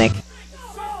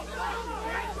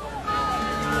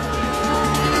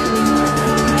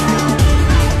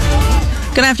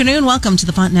Good afternoon. Welcome to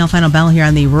the Fontanelle Final Bell here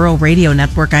on the Rural Radio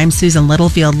Network. I'm Susan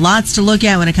Littlefield. Lots to look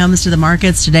at when it comes to the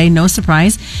markets today. No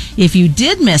surprise. If you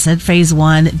did miss it, Phase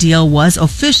 1 deal was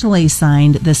officially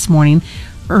signed this morning,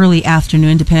 early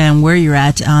afternoon, depending on where you're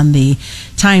at on the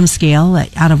time scale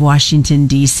out of Washington,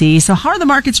 D.C. So how are the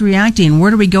markets reacting?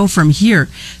 Where do we go from here?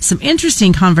 Some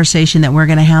interesting conversation that we're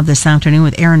going to have this afternoon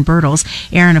with Aaron Bertels.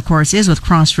 Aaron, of course, is with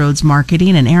Crossroads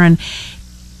Marketing. And Aaron,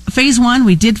 Phase 1,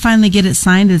 we did finally get it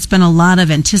signed. It's been a lot of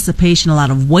anticipation, a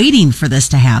lot of waiting for this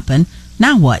to happen.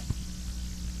 Now what?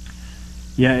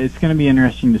 Yeah, it's going to be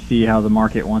interesting to see how the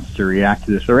market wants to react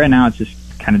to this. So right now it's just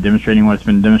kind of demonstrating what it's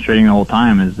been demonstrating the whole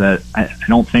time, is that I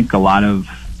don't think a lot of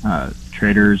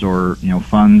traders or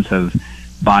funds have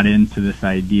bought into this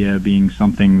idea being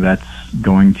something that's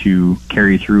going to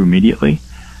carry through immediately.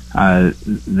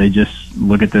 They just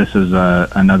look at this as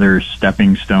another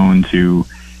stepping stone to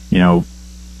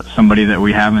somebody that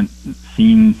we haven't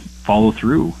seen follow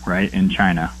through, right, in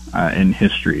China in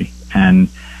history. And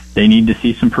they need to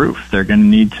see some proof. They're going to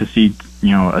need to see,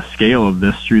 a scale of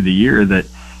this through the year that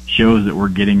shows that we're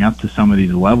getting up to some of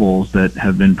these levels that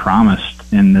have been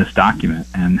promised in this document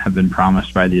and have been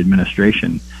promised by the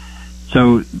administration.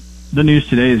 So the news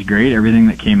today is great. Everything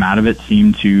that came out of it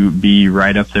seemed to be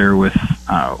right up there with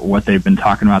what they've been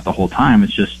talking about the whole time.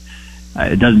 It's just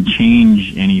it doesn't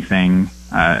change anything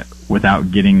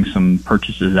without getting some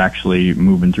purchases actually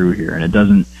moving through here. And it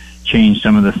doesn't change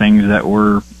some of the things that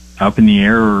were up in the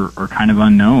air or kind of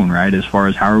unknown, right, as far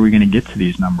as how are we going to get to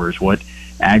these numbers? What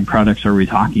ag products are we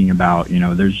talking about?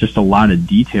 There's just a lot of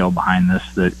detail behind this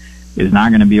that is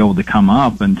not going to be able to come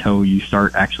up until you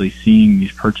start actually seeing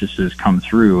these purchases come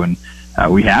through. And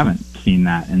we haven't seen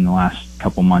that in the last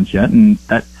couple months yet. And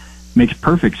that makes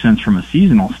perfect sense from a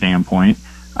seasonal standpoint.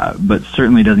 But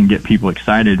certainly doesn't get people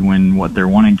excited when what they're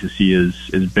wanting to see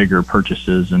is bigger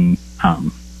purchases, and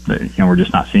we're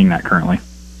just not seeing that currently.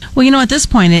 Well, at this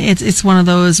point, it's one of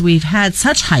those, we've had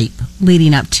such hype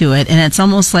leading up to it, and it's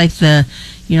almost like the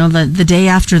day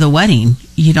after the wedding.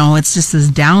 It's just this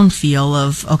down feel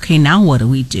of, okay, now what do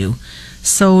we do?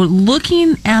 So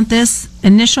looking at this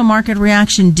initial market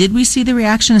reaction, did we see the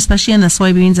reaction, especially in the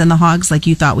soybeans and the hogs, like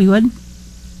you thought we would?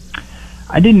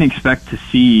 I didn't expect to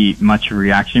see much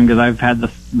reaction because I've had the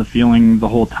feeling the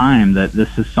whole time that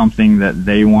this is something that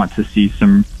they want to see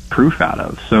some proof out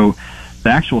of. So the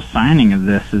actual signing of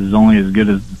this is only as good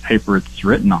as the paper it's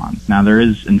written on. Now, there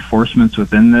is enforcements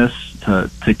within this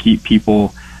to keep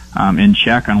people in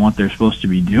check on what they're supposed to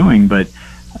be doing, but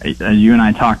as you and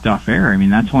I talked off air,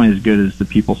 that's only as good as the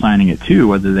people signing it too,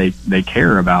 whether they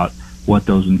care about what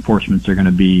those enforcements are going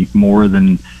to be more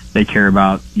than they care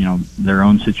about, their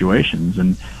own situations.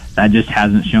 And that just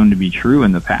hasn't shown to be true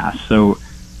in the past. So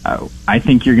I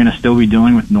think you're going to still be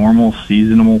dealing with normal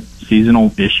seasonal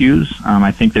issues.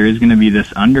 I think there is going to be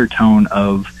this undertone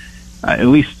of, at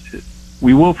least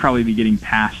we will probably be getting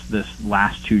past this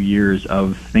last 2 years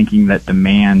of thinking that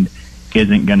demand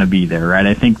isn't going to be there, right?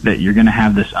 I think that you're going to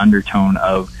have this undertone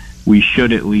of we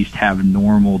should at least have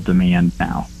normal demand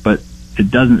now. But it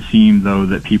doesn't seem, though,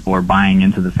 that people are buying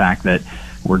into the fact that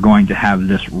we're going to have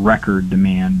this record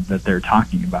demand that they're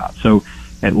talking about. So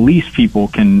at least people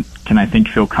can I think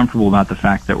feel comfortable about the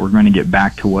fact that we're going to get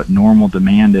back to what normal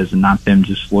demand is and not them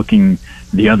just looking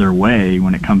the other way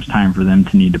when it comes time for them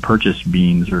to need to purchase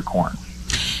beans or corn.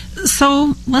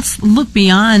 So let's look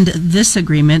beyond this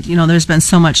agreement. There's been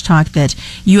so much talk that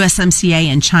USMCA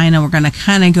and China were going to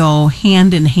kind of go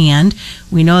hand in hand.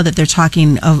 We know that they're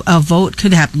talking of a vote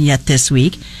could happen yet this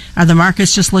week. Are the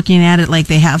markets just looking at it like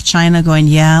they have China going,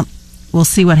 yeah, we'll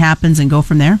see what happens and go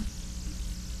from there?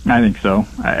 I think so.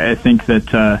 I think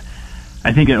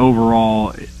that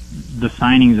overall the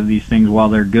signings of these things, while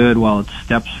they're good, while it's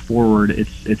steps forward,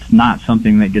 it's not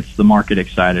something that gets the market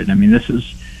excited.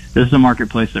 This is a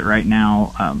marketplace that right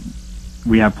now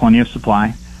we have plenty of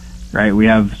supply, right? We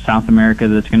have South America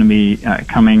that's going to be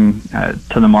coming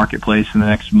to the marketplace in the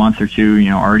next month or two,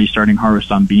 already starting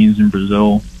harvest on beans in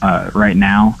Brazil right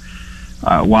now.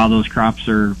 While those crops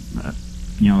are,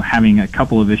 having a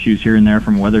couple of issues here and there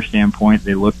from a weather standpoint,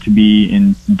 they look to be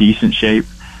in decent shape.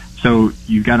 So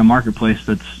you've got a marketplace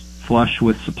that's flush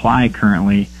with supply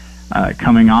currently,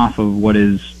 coming off of what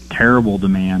is terrible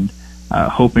demand.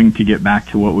 Hoping to get back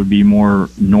to what would be more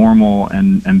normal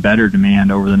and better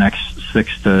demand over the next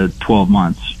 6 to 12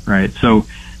 months, right? So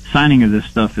signing of this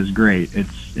stuff is great.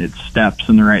 It's steps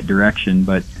in the right direction,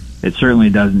 but it certainly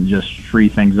doesn't just free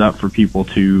things up for people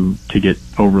to get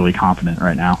overly confident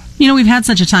right now. We've had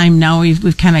such a time now.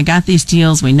 We've kind of got these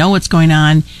deals. We know what's going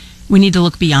on. We need to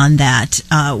look beyond that.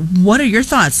 What are your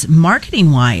thoughts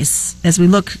marketing-wise as we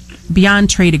look beyond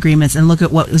trade agreements and look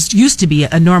at what used to be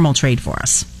a normal trade for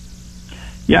us?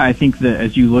 Yeah, I think that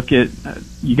as you look at,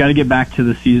 you got to get back to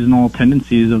the seasonal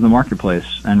tendencies of the marketplace.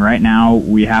 And right now,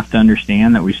 we have to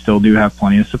understand that we still do have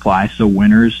plenty of supply. So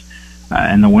winters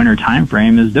and the winter time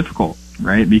frame is difficult,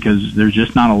 right? Because there's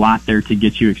just not a lot there to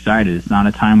get you excited. It's not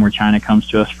a time where China comes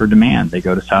to us for demand. They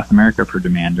go to South America for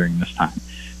demand during this time.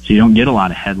 So you don't get a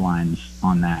lot of headlines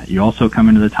on that. You also come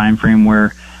into the time frame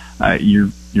where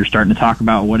you're starting to talk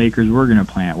about what acres we're going to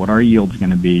plant, what our yield's going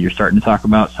to be. You're starting to talk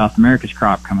about South America's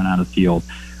crop coming out of the field.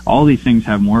 All these things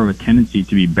have more of a tendency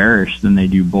to be bearish than they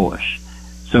do bullish.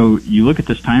 So you look at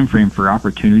this time frame for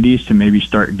opportunities to maybe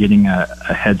start getting a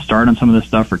head start on some of this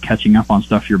stuff or catching up on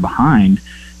stuff you're behind,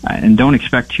 and don't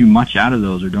expect too much out of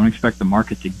those, or don't expect the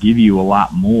market to give you a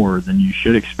lot more than you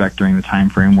should expect during the time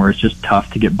frame where it's just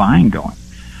tough to get buying going.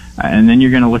 And then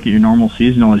you're going to look at your normal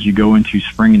seasonal as you go into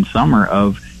spring and summer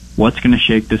of what's going to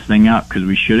shake this thing up, because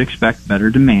we should expect better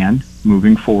demand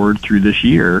moving forward through this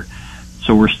year.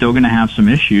 So we're still going to have some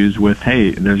issues with, hey,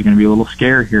 there's going to be a little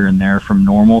scare here and there from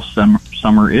normal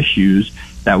summer issues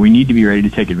that we need to be ready to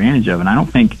take advantage of. And I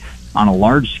don't think on a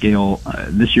large scale,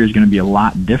 this year is going to be a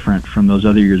lot different from those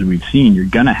other years we've seen. You're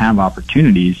going to have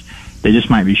opportunities. They just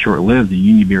might be short-lived, and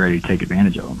you need to be ready to take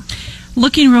advantage of them.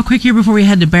 Looking real quick here before we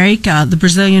head to break, the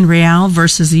Brazilian real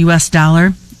versus the U.S.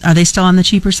 dollar, are they still on the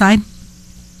cheaper side?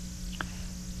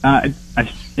 I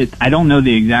don't know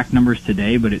the exact numbers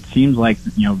today, but it seems like,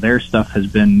 their stuff has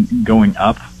been going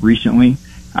up recently.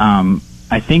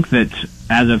 I think that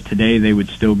as of today, they would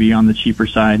still be on the cheaper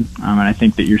side. And I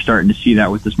think that you're starting to see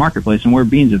that with this marketplace and where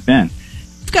beans have been.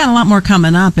 We've got a lot more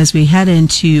coming up as we head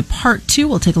into part 2.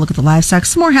 We'll take a look at the livestock.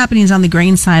 Some more happenings on the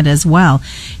grain side as well.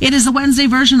 It is the Wednesday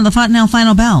version of the Fontanelle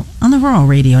Final Bell on the Rural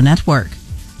Radio Network.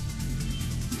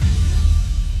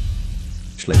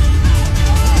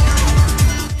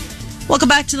 Welcome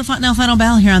back to the Fontanelle Final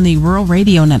Bell here on the Rural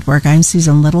Radio Network. I'm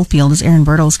Susan Littlefield as Aaron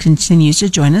Bertels continues to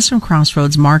join us from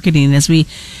Crossroads Marketing as we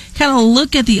kind of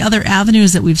look at the other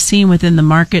avenues that we've seen within the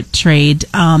market trade.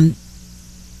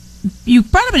 You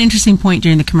brought up an interesting point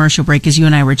during the commercial break as you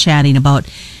and I were chatting about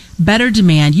better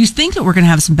demand. You think that we're going to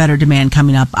have some better demand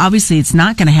coming up. Obviously, it's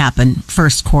not going to happen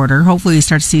first quarter. Hopefully, we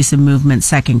start to see some movement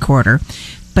second quarter.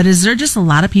 But is there just a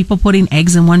lot of people putting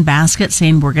eggs in one basket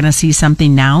saying we're going to see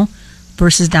something now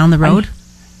versus down the road?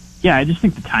 I just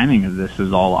think the timing of this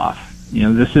is all off.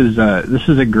 This is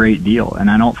a great deal, and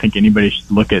I don't think anybody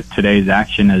should look at today's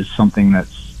action as something that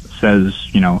says,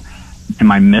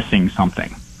 am I missing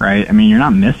something, right? I mean, you're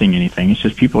not missing anything. It's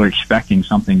just people are expecting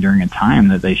something during a time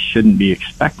that they shouldn't be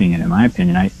expecting it, in my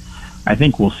opinion. I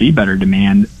think we'll see better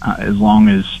demand as long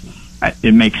as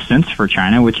it makes sense for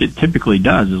China, which it typically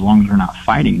does, as long as we're not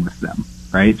fighting with them,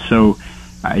 right? So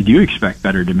I do expect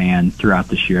better demand throughout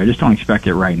this year. I just don't expect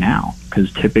it right now,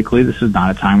 because typically this is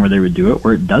not a time where they would do it,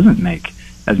 where it doesn't make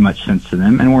as much sense to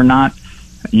them, and we're not,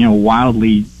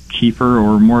 wildly cheaper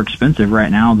or more expensive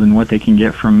right now than what they can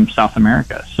get from South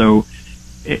America. So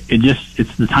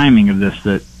it's the timing of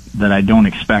this that I don't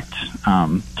expect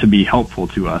to be helpful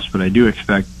to us, but I do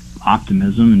expect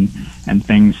optimism and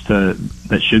things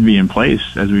that should be in place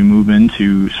as we move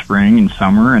into spring and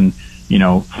summer and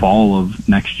fall of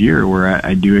next year, where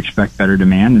I do expect better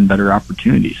demand and better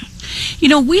opportunities.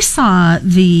 We saw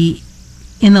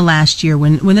in the last year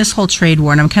when this whole trade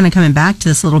war, and I'm kind of coming back to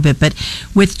this a little bit, but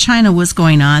with China was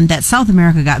going on, that South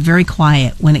America got very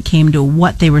quiet when it came to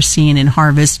what they were seeing in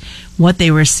harvest, what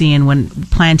they were seeing when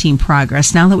planting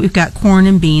progress. Now that we've got corn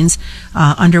and beans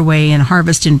underway and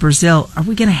harvest in Brazil, are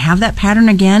we going to have that pattern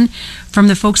again from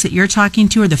the folks that you're talking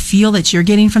to, or the feel that you're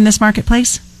getting from this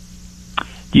marketplace?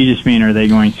 Do you just mean, are they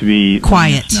going to be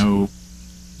quiet?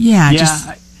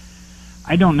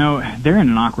 I don't know. They're in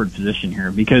an awkward position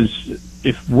here, because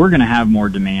if we're going to have more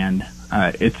demand,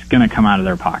 it's going to come out of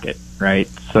their pocket, right?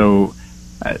 So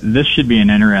this should be an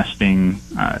interesting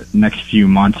next few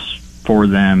months for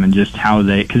them, and just how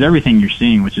because everything you're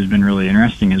seeing, which has been really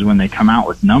interesting, is when they come out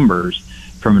with numbers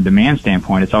from a demand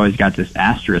standpoint, it's always got this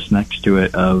asterisk next to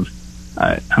it of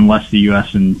unless the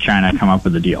U.S. and China come up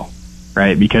with a deal,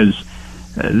 right? Because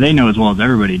they know as well as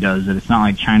everybody does that it's not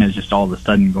like China is just all of a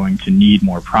sudden going to need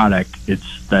more product.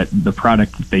 It's that the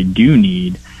product that they do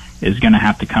need is going to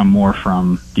have to come more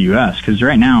from the U.S. Because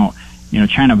right now,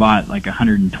 China bought like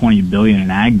 $120 billion in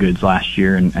ag goods last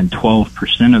year, and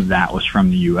 12% of that was from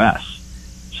the U.S.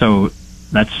 So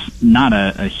that's not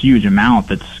a huge amount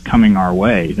that's coming our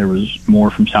way. There was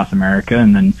more from South America,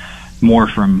 and then more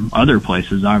from other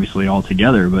places, obviously,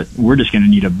 altogether. But we're just going to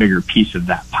need a bigger piece of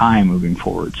that pie moving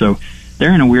forward. So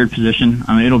they're in a weird position.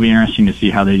 I mean, it'll be interesting to see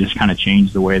how they just kind of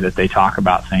change the way that they talk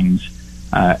about things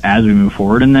as we move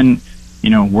forward. And then,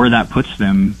 where that puts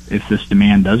them if this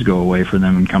demand does go away for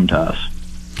them and come to us.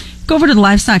 Go over to the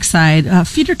livestock side.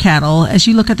 Feeder cattle, as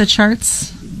you look at the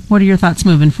charts, what are your thoughts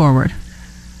moving forward?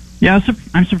 Yeah,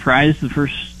 I'm surprised the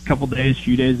first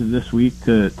few days of this week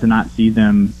to not see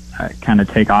them kind of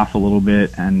take off a little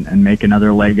bit and make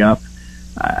another leg up.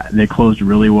 They closed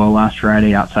really well last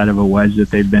Friday outside of a wedge that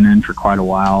they've been in for quite a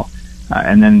while.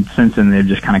 And then since then, they've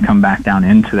just kind of come back down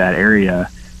into that area.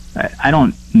 I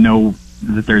don't know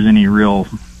that there's any real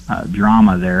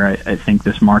drama there. I think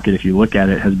this market, if you look at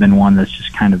it, has been one that's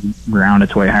just kind of ground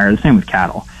its way higher. The same with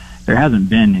cattle. There hasn't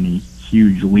been any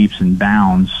huge leaps and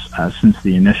bounds since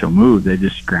the initial move. They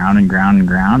just ground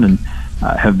and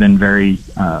have been very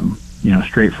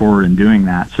straightforward in doing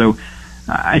that. So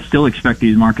I still expect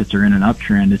these markets are in an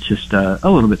uptrend. It's just a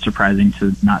little bit surprising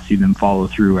to not see them follow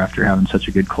through after having such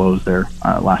a good close there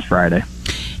last Friday.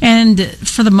 And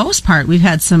for the most part, we've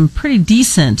had some pretty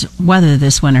decent weather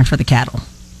this winter for the cattle.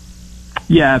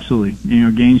 Yeah,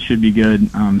 absolutely. Gains should be good.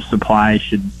 Supply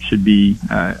should be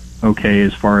okay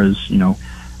as far as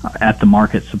at the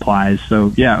market supplies.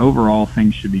 So yeah, overall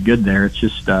things should be good there. It's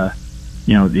just the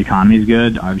economy is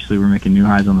good. Obviously, we're making new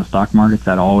highs on the stock markets.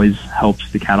 That always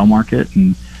helps the cattle market,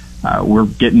 and we're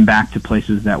getting back to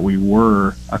places that we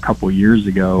were a couple years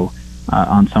ago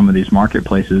on some of these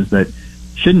marketplaces that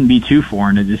shouldn't be too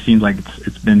foreign. It just seems like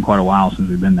it's been quite a while since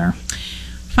we've been there.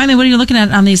 Finally, what are you looking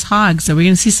at on these hogs? Are we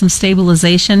going to see some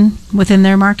stabilization within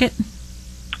their market?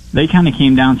 They kind of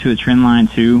came down to a trend line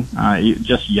too,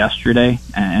 just yesterday,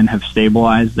 and have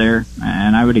stabilized there.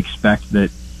 And I would expect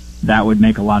that would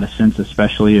make a lot of sense,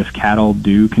 especially if cattle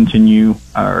do continue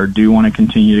or do want to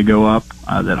continue to go up,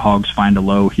 that hogs find a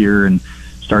low here and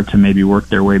start to maybe work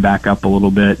their way back up a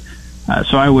little bit.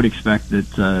 So I would expect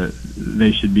that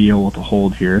they should be able to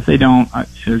hold here. If they don't,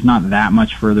 there's not that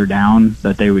much further down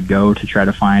that they would go to try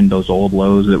to find those old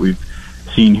lows that we've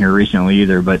seen here recently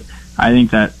either. But I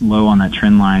think that low on that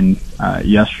trend line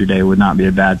yesterday would not be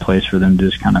a bad place for them to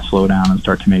just kind of slow down and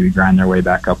start to maybe grind their way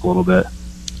back up a little bit.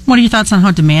 What are your thoughts on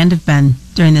how demand have been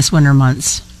during this winter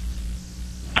months?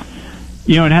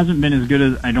 It hasn't been as good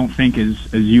as I don't think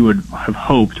as you would have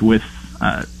hoped with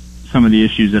some of the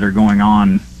issues that are going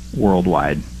on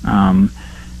worldwide. And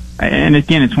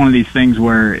again, it's one of these things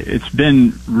where it's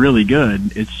been really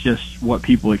good. It's just what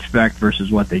people expect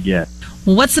versus what they get.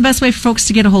 Well, what's the best way for folks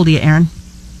to get a hold of you, Aaron?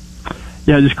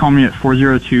 Yeah, just call me at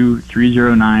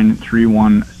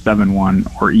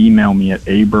 402-309-3171 or email me at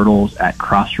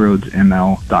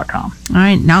abertels@crossroadsml.com. All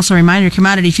right. And also a reminder,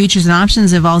 commodity futures and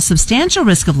options involve substantial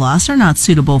risk of loss, are not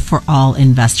suitable for all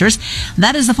investors.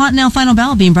 That is the Fontanelle Final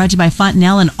Bell being brought to you by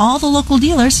Fontanelle and all the local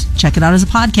dealers. Check it out as a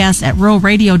podcast at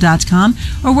ruralradio.com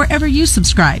or wherever you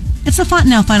subscribe. It's the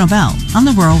Fontanelle Final Bell on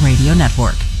the Rural Radio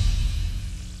Network.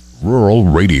 Rural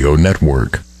Radio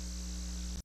Network.